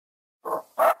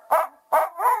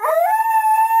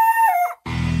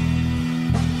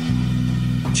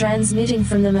Transmitting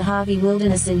from the Mojave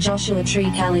Wilderness in Joshua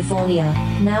Tree, California,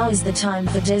 now is the time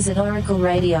for Desert Oracle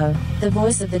Radio, the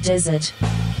voice of the desert.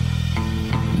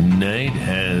 Night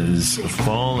has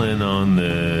fallen on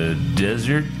the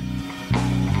desert.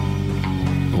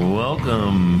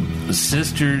 Welcome,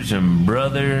 sisters and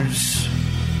brothers,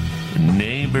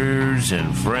 neighbors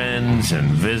and friends and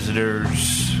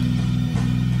visitors,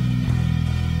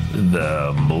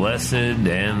 the blessed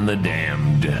and the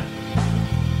damned.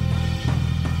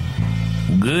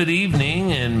 Good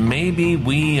evening, and maybe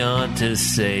we ought to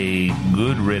say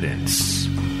good riddance,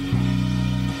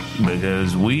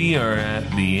 because we are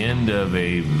at the end of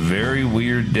a very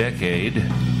weird decade.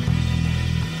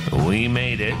 We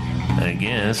made it, I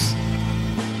guess.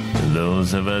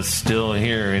 Those of us still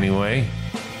here, anyway.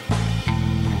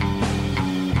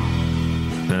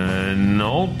 An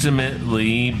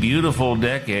ultimately beautiful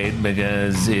decade,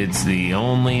 because it's the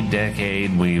only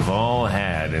decade we've all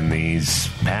had in these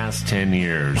past 10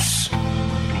 years.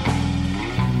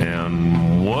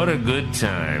 And what a good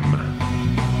time.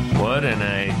 What an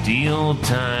ideal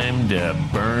time to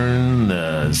burn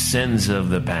the sins of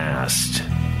the past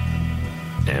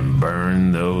and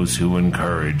burn those who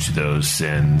encourage those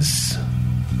sins.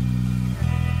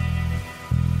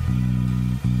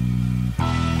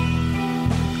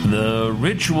 The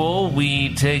ritual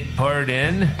we take part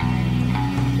in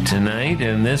tonight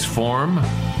in this form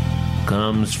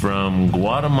comes from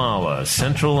Guatemala,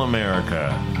 Central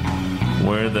America,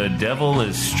 where the devil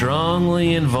is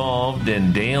strongly involved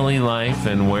in daily life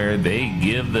and where they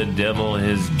give the devil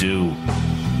his due.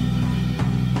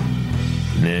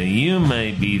 Now you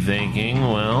might be thinking,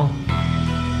 well,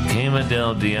 Quema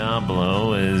del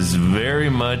Diablo is very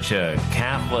much a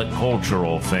Catholic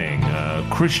cultural thing, a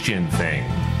Christian thing.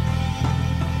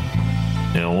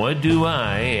 Now, what do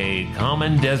I, a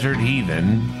common desert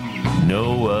heathen,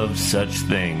 know of such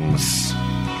things?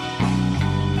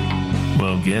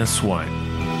 Well, guess what?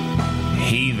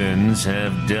 Heathens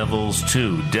have devils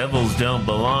too. Devils don't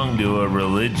belong to a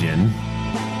religion.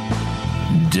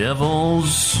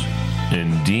 Devils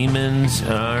and demons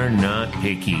are not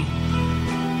picky.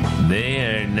 They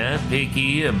are not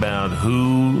picky about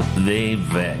who they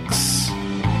vex.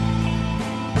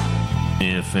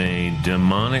 If a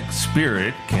demonic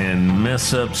spirit can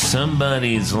mess up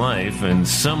somebody's life in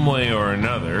some way or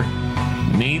another,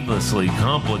 needlessly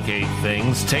complicate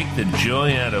things, take the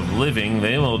joy out of living,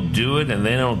 they will do it, and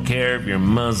they don't care if you're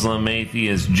Muslim,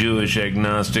 atheist, Jewish,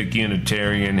 agnostic,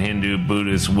 Unitarian, Hindu,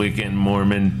 Buddhist, Wiccan,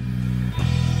 Mormon.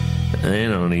 They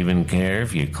don't even care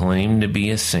if you claim to be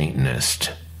a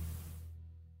Satanist.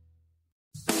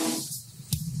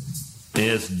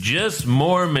 It's just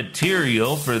more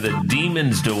material for the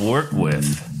demons to work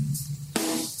with.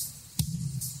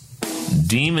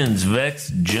 Demons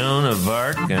vexed Joan of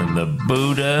Arc and the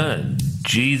Buddha and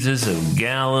Jesus of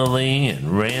Galilee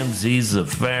and Ramses the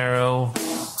Pharaoh.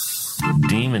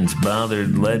 Demons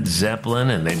bothered Led Zeppelin,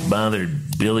 and they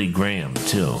bothered Billy Graham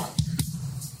too.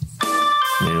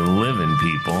 They live in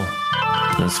people,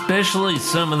 especially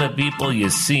some of the people you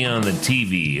see on the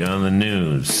TV, on the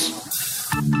news.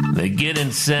 They get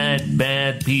inside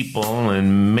bad people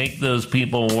and make those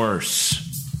people worse.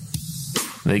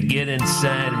 They get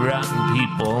inside rotten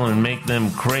people and make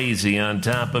them crazy on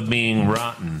top of being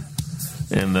rotten.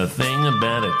 And the thing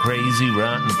about a crazy,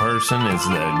 rotten person is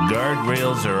the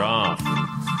guardrails are off.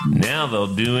 Now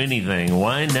they'll do anything.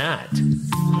 Why not?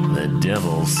 The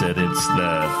devil said it's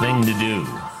the thing to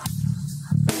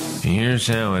do. Here's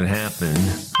how it happened.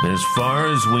 As far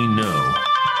as we know,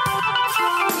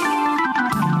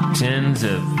 tens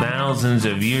of thousands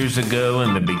of years ago,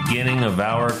 in the beginning of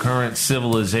our current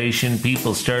civilization,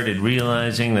 people started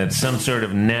realizing that some sort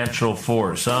of natural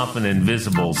force, often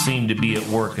invisible, seemed to be at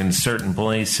work in certain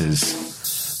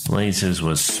places. Places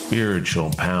with spiritual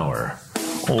power.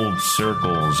 Old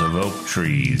circles of oak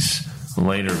trees.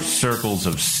 Later, circles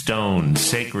of stone,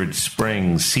 sacred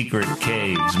springs, secret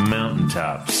caves,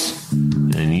 mountaintops.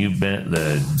 And you bet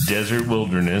the desert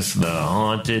wilderness, the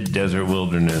haunted desert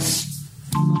wilderness.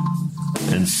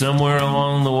 And somewhere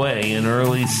along the way, an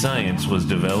early science was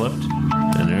developed,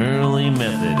 an early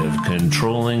method of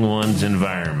controlling one's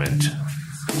environment.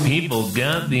 People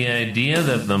got the idea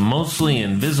that the mostly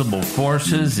invisible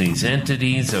forces, these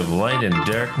entities of light and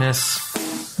darkness,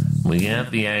 we got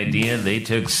the idea they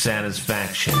took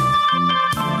satisfaction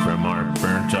from our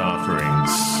burnt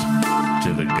offerings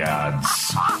to the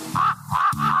gods.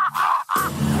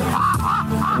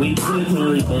 We quit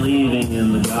really believing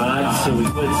in the gods, so we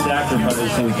quit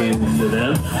sacrificing things to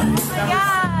them.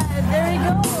 Yeah, there he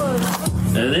goes.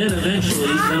 And then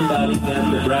eventually somebody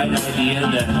got the bright idea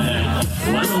that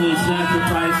why don't we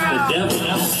sacrifice the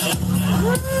devil?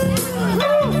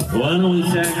 Why don't we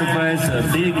sacrifice a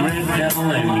big red devil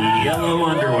in yellow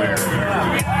underwear?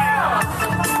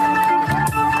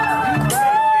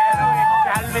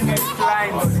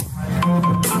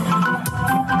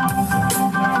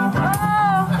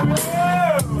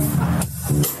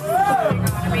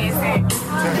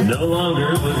 No longer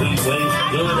would we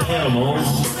waste good animals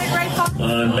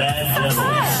on bad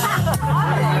devils.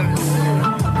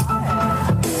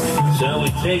 So we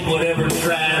take whatever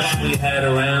trash we had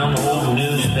around, old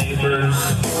newspapers,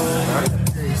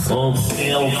 old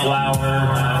stale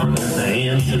flour that the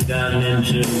ants had gotten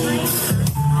into.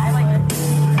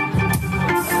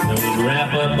 And we'd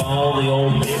wrap up all the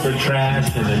old paper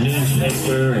trash in the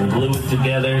newspaper and glue it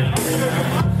together.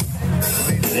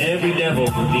 Every devil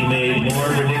would be made more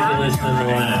ridiculous than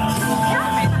the last.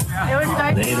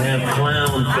 They'd have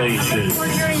clown faces,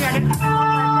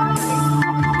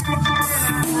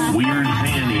 weird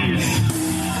panties.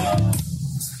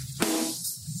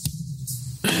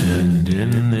 And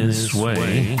in this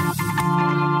way,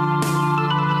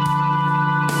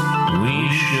 we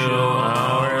show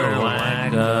our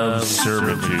lack of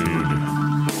servitude.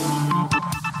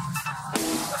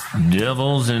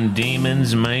 Devils and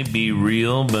demons might be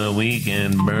real, but we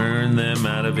can burn them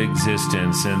out of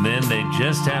existence, and then they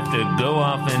just have to go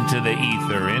off into the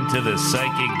ether, into the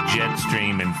psychic jet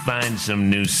stream, and find some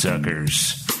new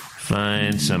suckers.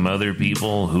 Find some other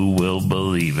people who will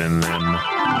believe in them.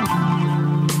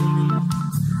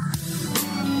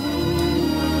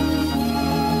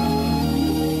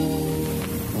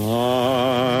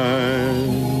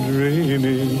 I'm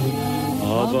dreaming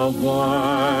of a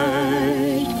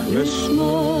white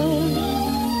Christmas,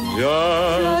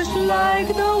 just like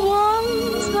the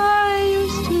ones I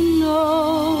used to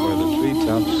know. Where the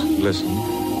treetops glisten,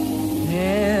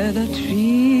 where the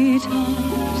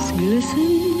treetops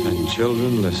glisten, and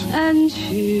children listen, and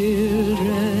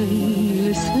children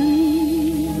listen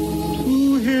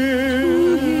to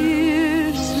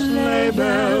hear sleigh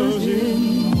bells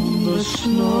in the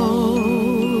snow.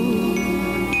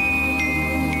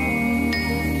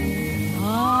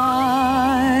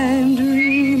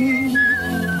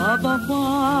 Of a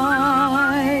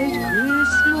white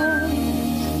Christmas,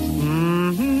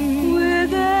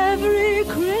 with every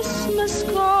Christmas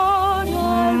card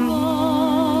I write.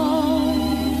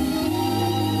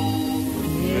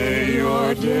 May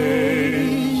your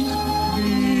days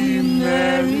be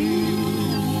merry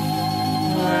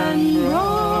and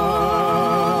bright,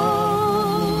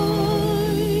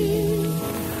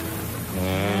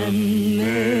 and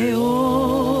may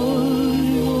all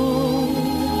your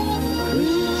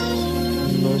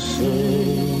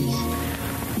Christmases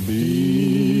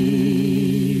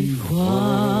be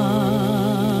white.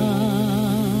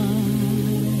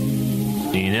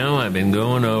 You know, I've been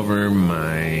going over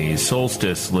my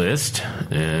solstice list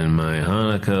and my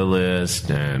Hanukkah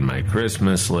list and my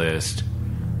Christmas list,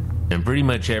 and pretty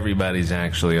much everybody's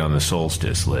actually on the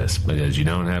solstice list because you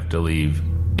don't have to leave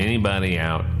anybody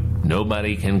out.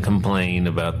 Nobody can complain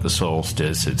about the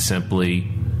solstice. It's simply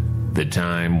the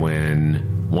time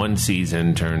when one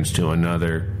season turns to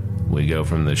another. We go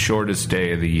from the shortest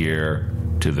day of the year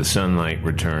to the sunlight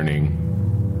returning.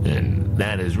 And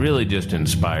that has really just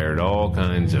inspired all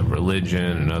kinds of religion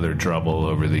and other trouble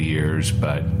over the years.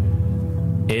 But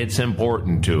it's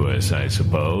important to us, I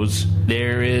suppose.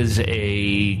 There is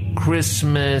a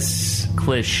Christmas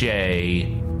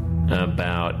cliche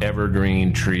about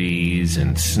evergreen trees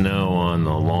and snow on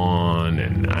the lawn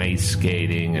and ice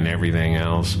skating and everything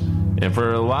else. And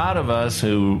for a lot of us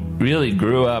who really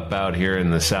grew up out here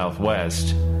in the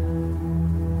Southwest,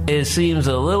 it seems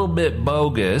a little bit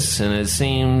bogus, and it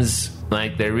seems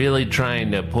like they're really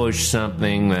trying to push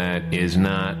something that is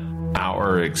not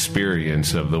our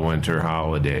experience of the winter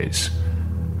holidays.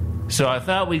 So I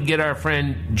thought we'd get our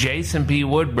friend Jason P.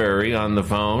 Woodbury on the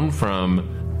phone from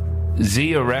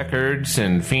Zia Records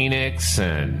in Phoenix,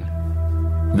 and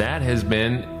that has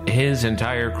been his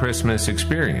entire Christmas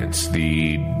experience,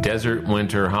 the desert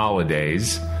winter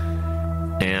holidays.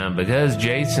 And because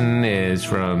Jason is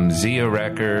from Zia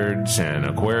Records and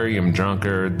Aquarium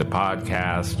Drunkard, the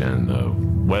podcast and the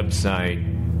website,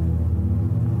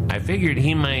 I figured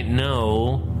he might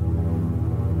know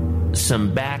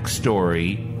some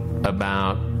backstory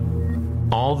about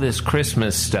all this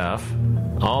Christmas stuff,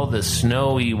 all the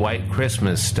snowy white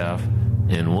Christmas stuff,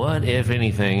 and what, if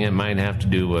anything, it might have to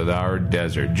do with our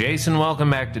desert. Jason, welcome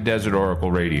back to Desert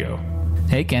Oracle Radio.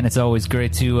 Hey, Ken, it's always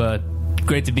great to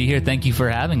be here. Thank you for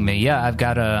having me. Yeah, I've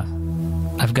got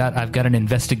an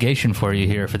investigation for you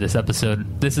here for this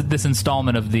episode. This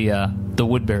installment of the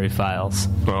Woodbury Files.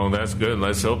 Well, that's good.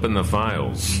 Let's open the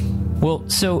files. Well,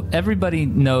 so everybody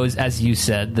knows, as you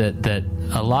said, that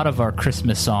a lot of our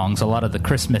Christmas songs, a lot of the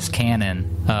Christmas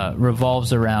canon,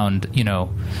 revolves around,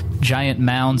 giant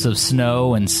mounds of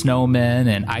snow and snowmen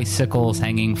and icicles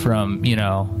hanging from,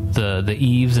 the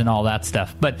eaves and all that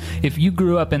stuff. But if you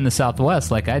grew up in the Southwest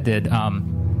like I did,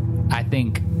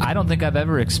 I don't think I've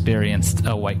ever experienced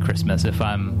a white Christmas. If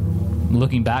I'm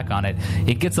looking back on it,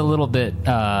 it gets a little bit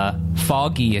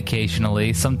foggy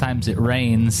occasionally. Sometimes it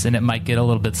rains and it might get a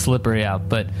little bit slippery out,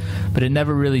 but it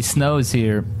never really snows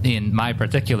here in my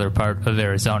particular part of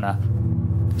Arizona.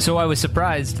 So I was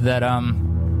surprised that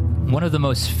one of the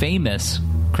most famous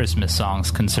Christmas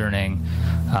songs concerning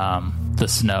the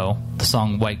snow, the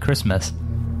song White Christmas,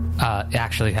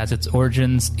 actually has its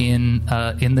origins in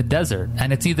the desert,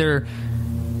 and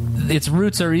its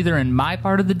roots are either in my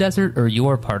part of the desert or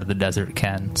your part of the desert,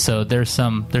 Ken. So there's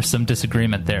some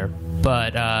disagreement there.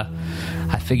 But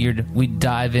I figured we'd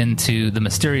dive into the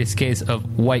mysterious case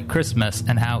of White Christmas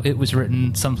and how it was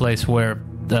written someplace where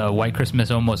the White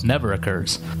Christmas almost never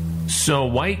occurs. So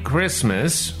White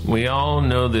Christmas, we all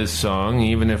know this song,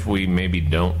 even if we maybe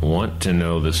don't want to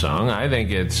know the song. I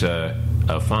think it's a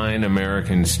fine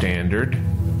American standard.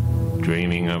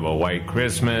 Dreaming of a White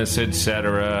Christmas,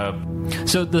 etc.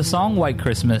 So the song White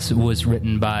Christmas was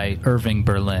written by Irving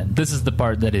Berlin. This is the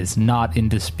part that is not in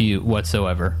dispute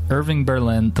whatsoever. Irving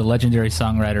Berlin, the legendary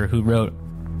songwriter who wrote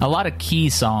a lot of key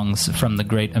songs from the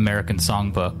Great American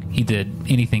Songbook. He did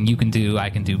Anything You Can Do, I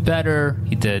Can Do Better.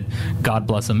 He did God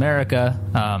Bless America.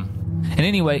 And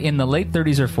anyway, in the late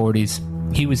 30s or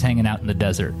 40s, he was hanging out in the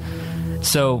desert.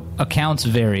 So accounts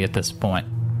vary at this point.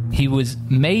 He was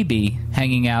maybe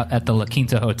hanging out at the La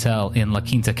Quinta Hotel in La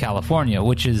Quinta, California,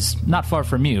 which is not far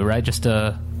from you, right? Just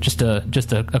a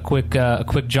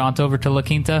quick jaunt over to La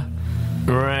Quinta.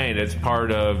 Right, it's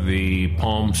part of the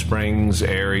Palm Springs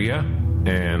area,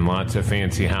 and lots of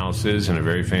fancy houses and a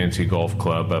very fancy golf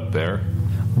club up there.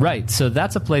 Right, so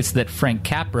that's a place that Frank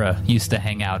Capra used to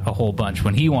hang out a whole bunch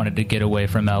when he wanted to get away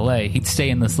from L.A. He'd stay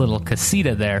in this little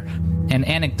casita there, and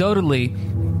anecdotally,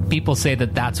 people say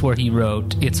that that's where he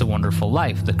wrote "It's a Wonderful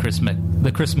Life," the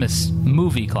Christmas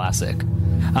movie classic.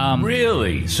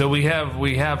 Really? So we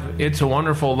have "It's a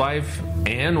Wonderful Life"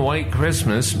 and "White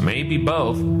Christmas," maybe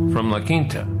both, from La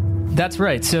Quinta. That's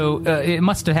right. So it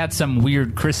must have had some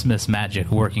weird Christmas magic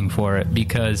working for it,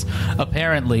 because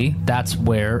apparently that's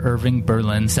where Irving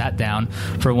Berlin sat down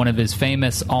for one of his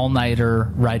famous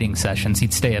all-nighter writing sessions.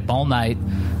 He'd stay up all night,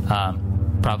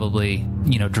 probably,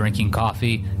 drinking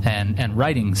coffee and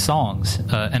writing songs.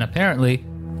 And apparently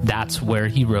that's where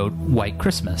he wrote White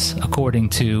Christmas,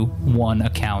 according to one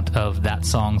account of that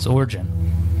song's origin.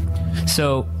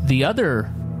 So the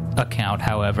other account,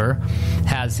 however,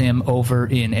 has him over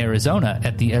in Arizona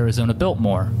at the Arizona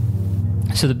Biltmore.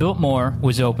 So the Biltmore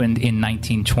was opened in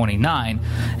 1929,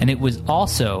 and it was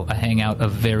also a hangout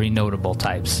of very notable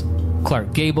types.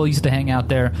 Clark Gable used to hang out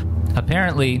there.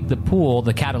 Apparently, the pool,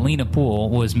 the Catalina pool,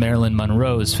 was Marilyn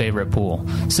Monroe's favorite pool.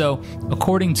 So,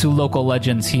 according to local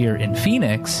legends here in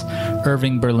Phoenix,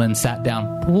 Irving Berlin sat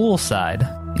down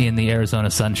poolside in the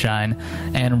Arizona sunshine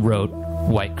and wrote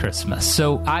White Christmas.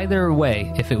 So either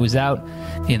way, if it was out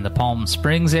in the Palm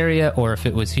Springs area or if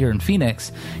it was here in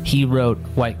Phoenix, he wrote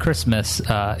White Christmas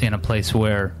in a place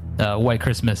where White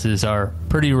Christmases are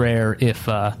pretty rare, if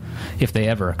they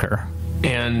ever occur.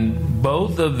 And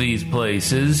both of these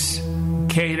places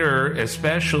cater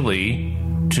especially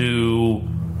to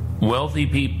wealthy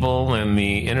people in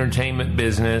the entertainment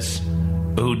business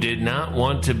who did not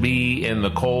want to be in the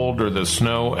cold or the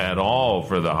snow at all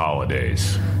for the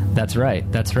holidays. That's right.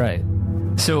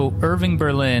 So Irving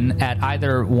Berlin, at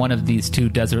either one of these two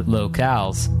desert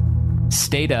locales,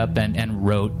 stayed up and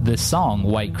wrote this song,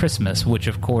 White Christmas, which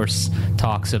of course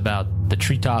talks about the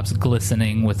treetops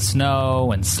glistening with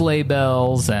snow and sleigh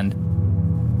bells and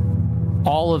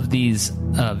all of these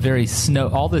very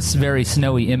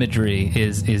snowy imagery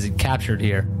is captured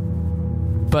here.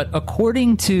 But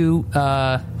according to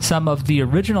some of the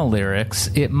original lyrics,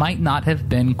 it might not have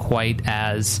been quite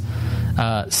as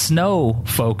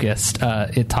snow-focused.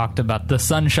 It talked about the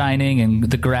sun shining and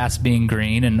the grass being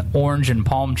green and orange and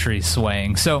palm trees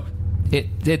swaying. So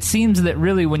it seems that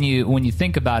really when you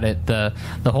think about it, the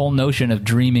whole notion of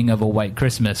dreaming of a white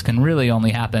Christmas can really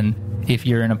only happen if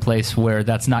you're in a place where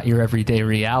that's not your everyday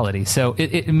reality. So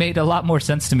it made a lot more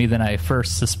sense to me than I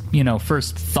first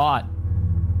thought,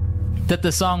 that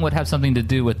the song would have something to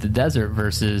do with the desert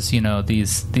versus,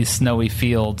 these snowy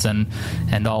fields and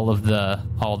all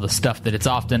the stuff that it's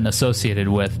often associated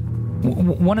with.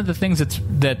 One of the things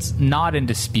that's not in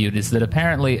dispute is that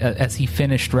apparently, as he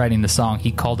finished writing the song,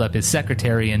 he called up his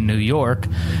secretary in New York,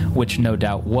 which no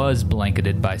doubt was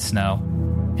blanketed by snow,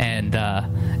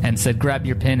 and said, "Grab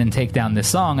your pen and take down this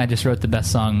song. I just wrote the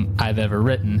best song I've ever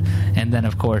written." And then,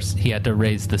 of course, he had to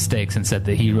raise the stakes and said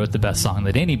that he wrote the best song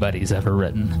that anybody's ever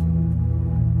written.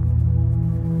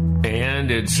 And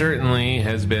it certainly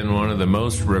has been one of the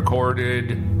most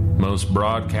recorded, most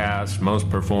broadcast, most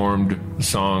performed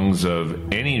songs of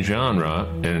any genre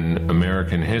in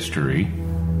American history.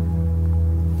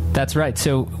 That's right.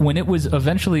 So when it was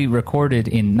eventually recorded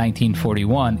in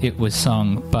 1941, it was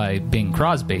sung by Bing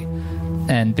Crosby.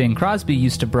 And Bing Crosby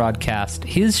used to broadcast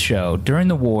his show during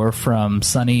the war from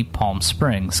sunny Palm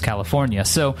Springs, California.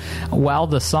 So while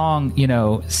the song,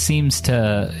 seems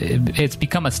to, it's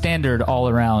become a standard all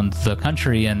around the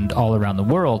country and all around the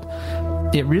world,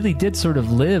 it really did sort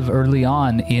of live early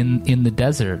on in the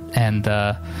desert, and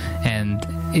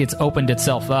it's opened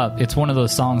itself up. It's one of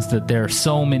those songs that there are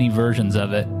so many versions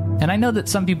of it. And I know that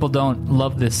some people don't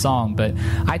love this song, but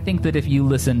I think that if you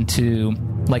listen to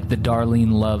like the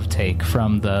Darlene Love take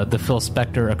from the Phil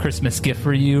Spector A Christmas Gift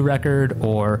for You record,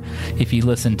 or if you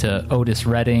listen to Otis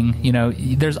Redding,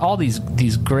 there's all these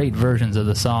great versions of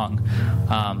the song.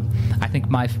 I think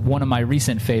one of my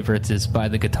recent favorites is by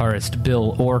the guitarist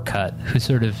Bill Orcutt, who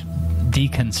sort of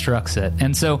deconstructs it.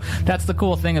 And so that's the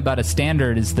cool thing about a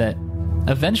standard, is that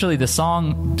eventually the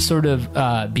song sort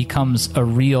of becomes a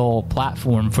real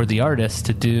platform for the artist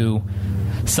to do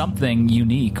something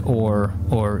unique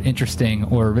or interesting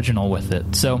or original with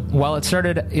it. So while it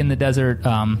started in the desert,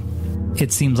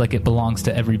 it seems like it belongs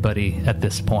to everybody at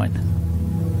this point.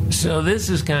 So this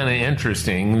is kind of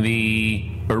interesting. The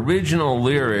original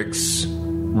lyrics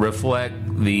reflect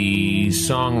the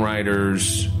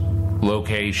songwriter's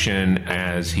location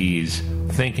as he's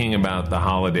thinking about the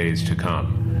holidays to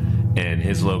come. And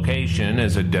his location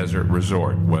is a desert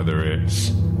resort, whether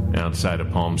it's outside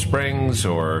of Palm Springs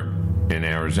or in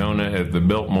Arizona at the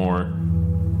Biltmore.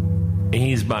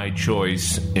 He's by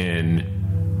choice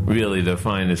in really the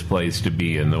finest place to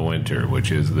be in the winter,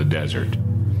 which is the desert.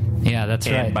 Yeah, that's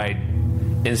right.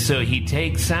 And so he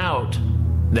takes out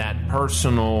that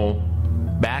personal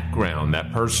background,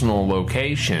 that personal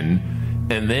location,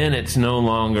 and then it's no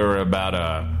longer about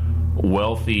a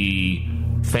wealthy,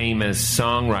 famous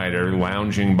songwriter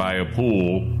lounging by a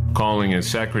pool, calling his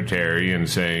secretary and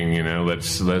saying,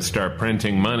 let's start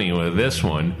printing money with this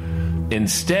one.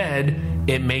 Instead,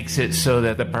 it makes it so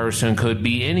that the person could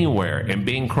be anywhere. And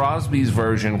Bing Crosby's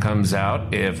version comes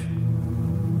out, if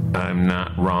I'm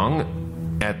not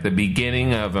wrong, at the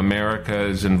beginning of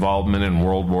America's involvement in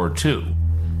World War II.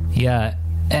 Yeah,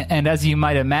 and as you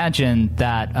might imagine,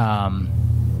 that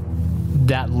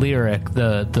lyric,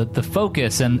 the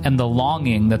focus and the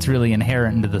longing that's really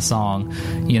inherent into the song,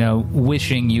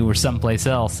 wishing you were someplace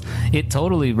else, it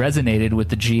totally resonated with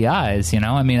the GIs,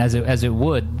 I mean, as it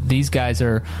would. These guys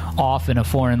are off in a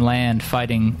foreign land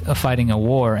fighting a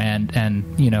war, and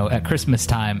at Christmas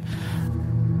time,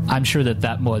 I'm sure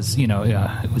that was,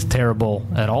 it was terrible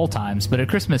at all times, but at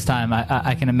Christmas time,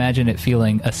 I can imagine it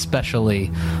feeling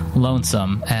especially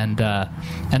lonesome. And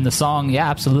the song,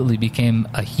 absolutely became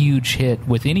a huge hit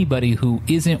with anybody who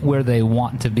isn't where they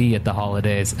want to be at the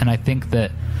holidays. And I think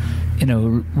that, in a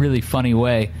really funny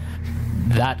way,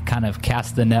 that kind of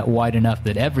casts the net wide enough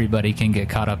that everybody can get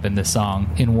caught up in this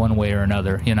song in one way or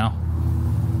another,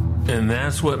 And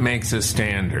that's what makes a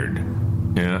standard.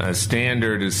 A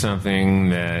standard is something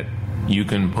that you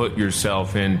can put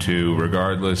yourself into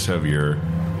regardless of your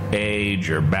age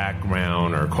or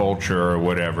background or culture or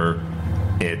whatever.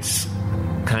 It's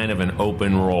kind of an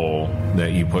open role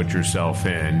that you put yourself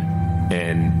in.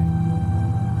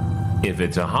 And if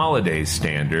it's a holiday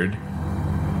standard,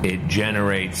 it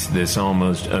generates this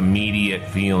almost immediate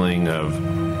feeling of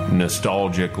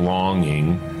nostalgic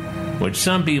longing, which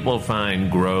some people find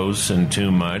gross and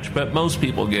too much, but most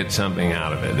people get something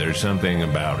out of it. There's something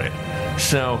about it.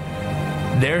 So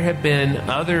there have been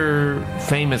other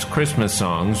famous Christmas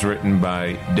songs written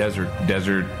by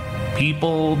desert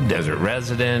people, desert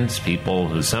residents, people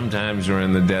who sometimes are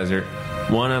in the desert.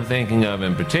 One I'm thinking of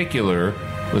in particular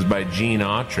was by Gene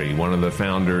Autry, one of the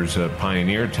founders of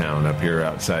Pioneer Town up here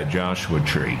outside Joshua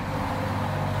Tree.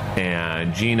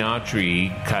 And Gene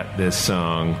Autry cut this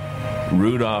song,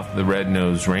 Rudolph the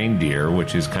Red-Nosed Reindeer,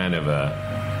 which is kind of a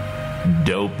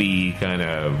dopey kind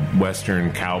of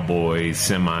Western cowboy,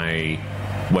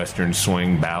 semi-Western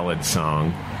swing ballad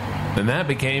song. And that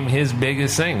became his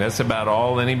biggest thing. That's about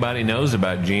all anybody knows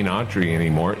about Gene Autry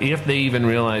anymore, if they even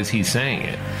realize he sang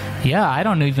it. Yeah, I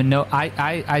don't even know.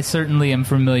 I certainly am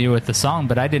familiar with the song,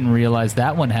 but I didn't realize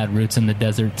that one had roots in the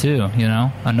desert too. You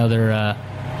know, another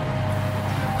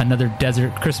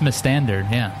desert Christmas standard.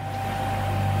 Yeah.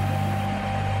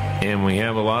 And we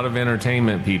have a lot of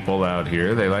entertainment people out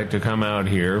here. They like to come out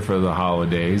here for the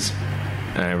holidays.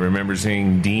 I remember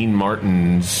seeing Dean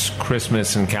Martin's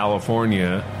Christmas in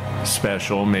California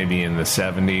special, maybe in the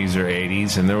 70s or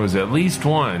 80s, and there was at least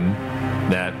one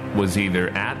that was either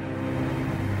at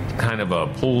kind of a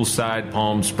poolside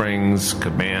Palm Springs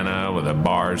cabana with a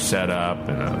bar set up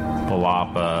and a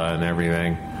palapa and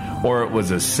everything, or it was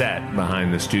a set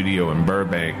behind the studio in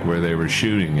Burbank where they were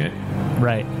shooting it.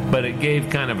 Right. But it gave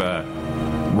kind of a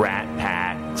Rat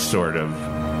Pack sort of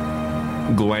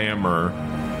glamour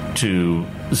to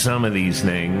some of these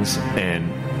things, and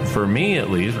for me at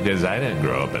least, because I didn't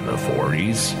grow up in the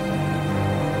 40s,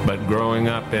 but growing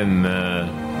up in the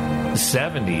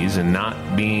 70s and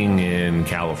not being in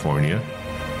California,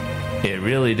 it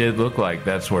really did look like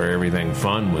that's where everything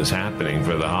fun was happening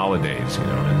for the holidays. You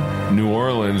know, in New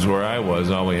Orleans, where I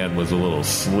was, all we had was a little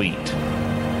sleet.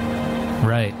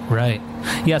 Right.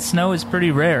 Yeah, snow is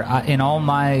pretty rare. In all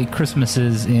my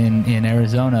Christmases in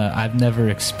Arizona, I've never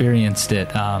experienced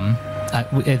it.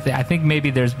 I think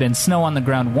maybe there's been snow on the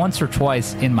ground once or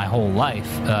twice in my whole life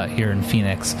here in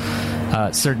Phoenix.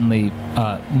 Certainly,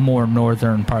 more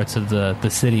northern parts of the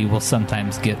city will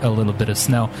sometimes get a little bit of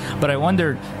snow. But I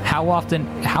wonder how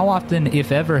often,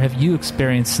 if ever, have you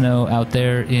experienced snow out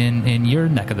there in your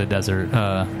neck of the desert,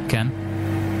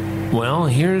 Ken? Well,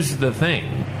 here's the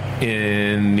thing.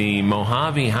 In the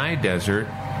Mojave High Desert,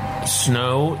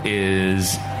 snow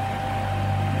is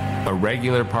a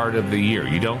regular part of the year.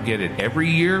 You don't get it every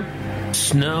year.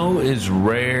 Snow is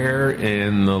rare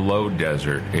in the low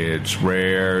desert. It's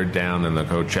rare down in the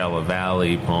Coachella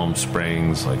Valley, Palm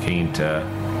Springs, La Quinta.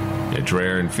 It's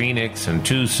rare in Phoenix and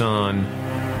Tucson.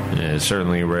 It's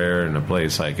certainly rare in a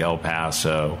place like El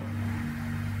Paso.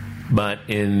 But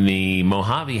in the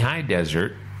Mojave High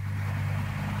Desert,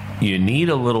 you need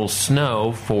a little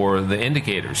snow for the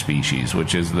indicator species,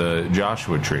 which is the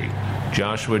Joshua tree.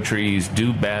 Joshua trees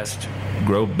do best,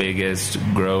 grow biggest,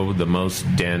 grow the most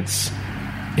dense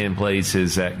in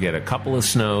places that get a couple of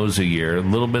snows a year, a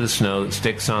little bit of snow that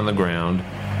sticks on the ground.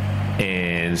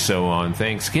 And so on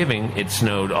Thanksgiving, it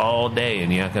snowed all day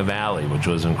in Yucca Valley, which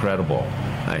was incredible.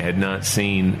 I had not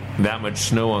seen that much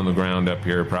snow on the ground up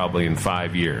here probably in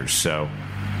 5 years. So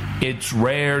it's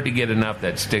rare to get enough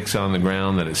that sticks on the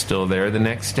ground that it's still there the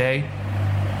next day.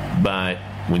 But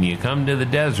when you come to the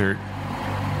desert,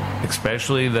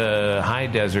 especially the high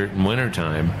desert in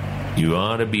wintertime, you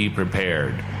ought to be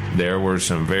prepared. There were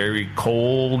some very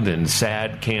cold and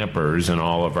sad campers in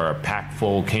all of our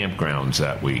packed-full campgrounds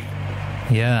that week.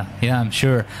 Yeah, I'm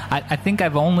sure. I think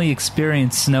I've only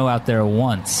experienced snow out there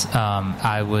once.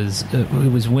 It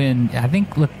was when, I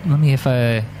think, let me, if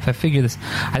I figure this,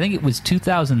 I think it was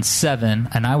 2007,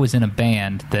 and I was in a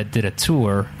band that did a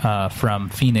tour from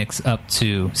Phoenix up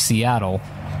to Seattle.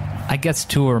 I guess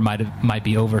tour might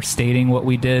be overstating what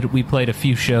we did. We played a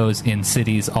few shows in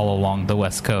cities all along the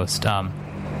West Coast.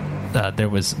 There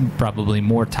was probably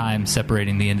more time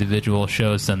separating the individual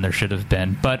shows than there should have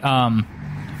been. But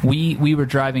we were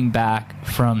driving back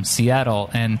from Seattle,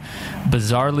 and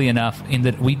bizarrely enough, in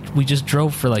that we just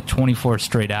drove for like 24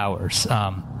 straight hours,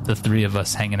 the three of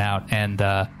us hanging out, and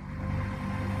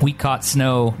we caught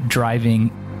snow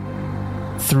driving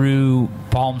through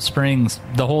Palm Springs,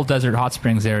 the whole Desert Hot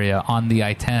Springs area on the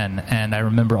I-10, and I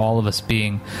remember all of us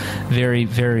being very,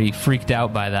 very freaked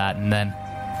out by that, and then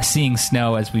seeing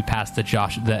snow as we passed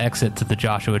the exit to the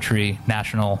Joshua Tree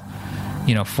National,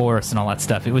 forest and all that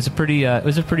stuff. It was a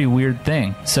pretty weird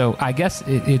thing. So I guess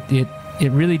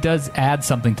it really does add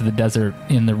something to the desert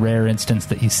in the rare instance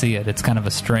that you see it. It's kind of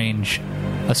a strange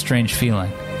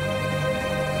feeling.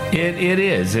 It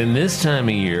is. And this time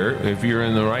of year, if you're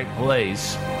in the right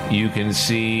place, you can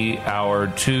see our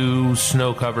two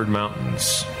snow-covered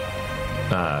mountains.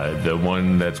 The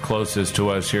one that's closest to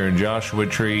us here in Joshua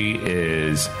Tree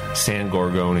is San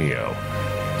Gorgonio.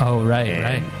 Oh,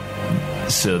 right.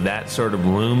 So that sort of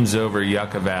looms over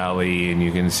Yucca Valley, and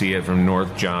you can see it from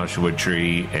North Joshua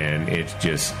Tree, and it's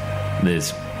just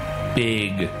this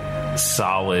big,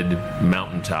 solid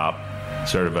mountaintop,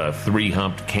 sort of a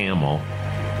three-humped camel.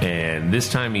 And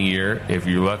this time of year, if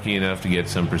you're lucky enough to get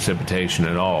some precipitation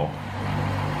at all,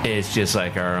 it's just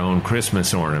like our own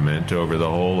Christmas ornament over the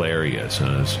whole area.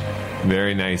 So it's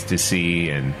very nice to see,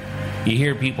 and you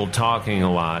hear people talking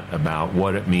a lot about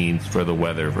what it means for the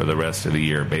weather for the rest of the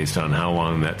year based on how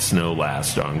long that snow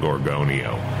lasts on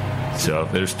Gorgonio. So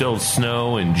if there's still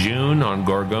snow in June on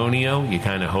Gorgonio, you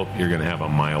kind of hope you're going to have a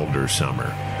milder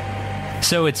summer.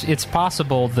 So it's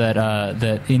possible that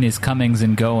that in his comings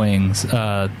and goings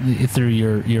through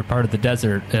your part of the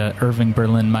desert, Irving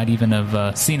Berlin might even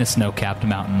have seen a snow-capped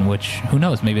mountain, which, who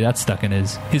knows, maybe that's stuck in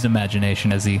his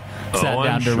imagination as he sat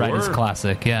down to write his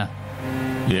classic. Yeah.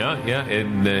 Yeah.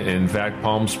 In fact,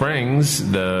 Palm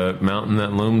Springs, the mountain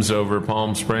that looms over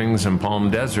Palm Springs and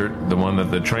Palm Desert, the one that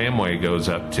the tramway goes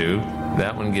up to,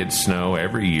 that one gets snow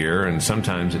every year, and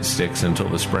sometimes it sticks until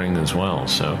the spring as well.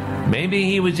 So maybe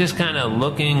he was just kind of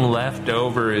looking left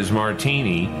over his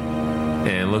martini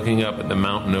and looking up at the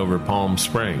mountain over Palm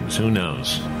Springs. Who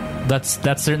knows?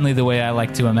 That's certainly the way I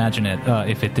like to imagine it.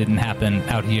 If it didn't happen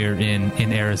out here in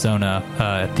Arizona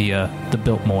at the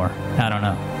Biltmore, I don't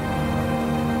know.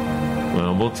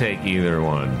 Well, we'll take either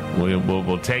one.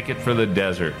 We'll take it for the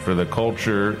desert, for the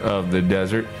culture of the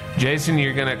desert. Jason,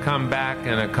 you're going to come back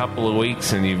in a couple of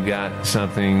weeks, and you've got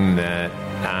something that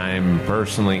I'm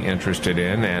personally interested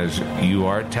in, as you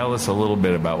are. Tell us a little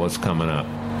bit about what's coming up.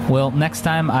 Well, next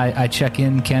time I check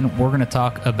in, Ken, we're going to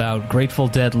talk about Grateful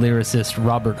Dead lyricist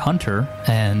Robert Hunter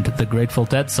and the Grateful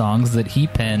Dead songs that he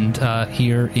penned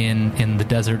here in the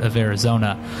desert of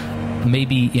Arizona,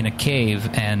 maybe in a cave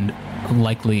and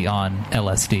likely on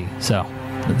LSD. So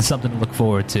it's something to look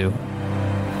forward to.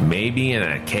 Maybe in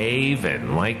a cave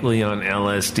and likely on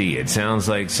LSD. It sounds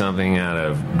like something out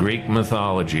of Greek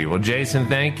mythology. Well, Jason,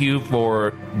 thank you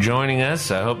for joining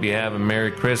us. I hope you have a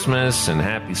Merry Christmas and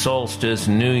Happy Solstice,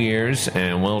 New Year's,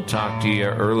 and we'll talk to you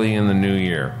early in the new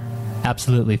year.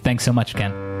 Absolutely. Thanks so much,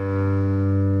 Ken.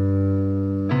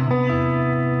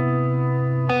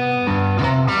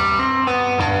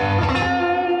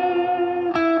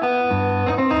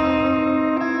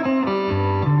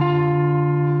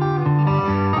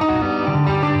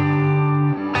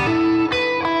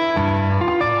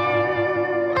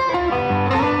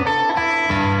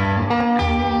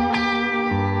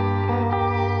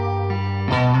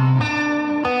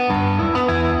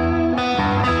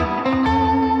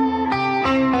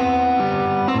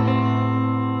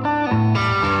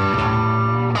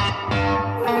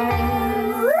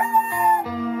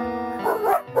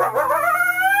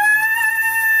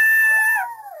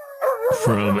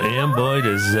 From Amboy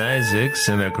to Zzyzx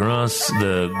and across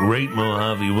the Great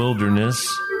Mojave Wilderness,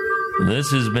 this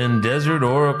has been Desert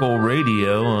Oracle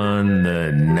Radio on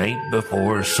the night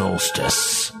before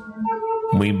solstice.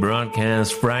 We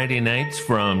broadcast Friday nights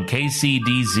from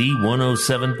KCDZ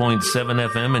 107.7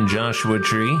 FM in Joshua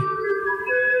Tree.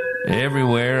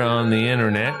 Everywhere on the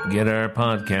internet, get our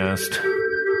podcast.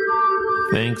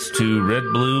 Thanks to Red,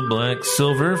 Blue, Black,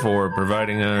 Silver for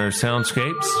providing our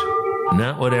soundscapes.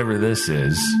 Not whatever this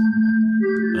is.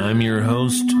 I'm your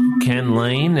host, Ken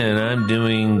Lane, and I'm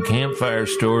doing campfire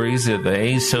stories at the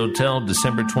Ace Hotel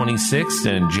December 26th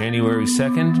and January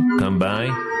 2nd. Come by.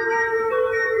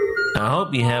 I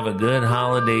hope you have a good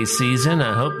holiday season.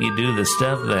 I hope you do the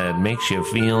stuff that makes you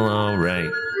feel all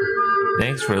right.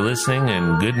 Thanks for listening,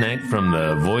 and good night from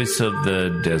the voice of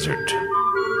the desert.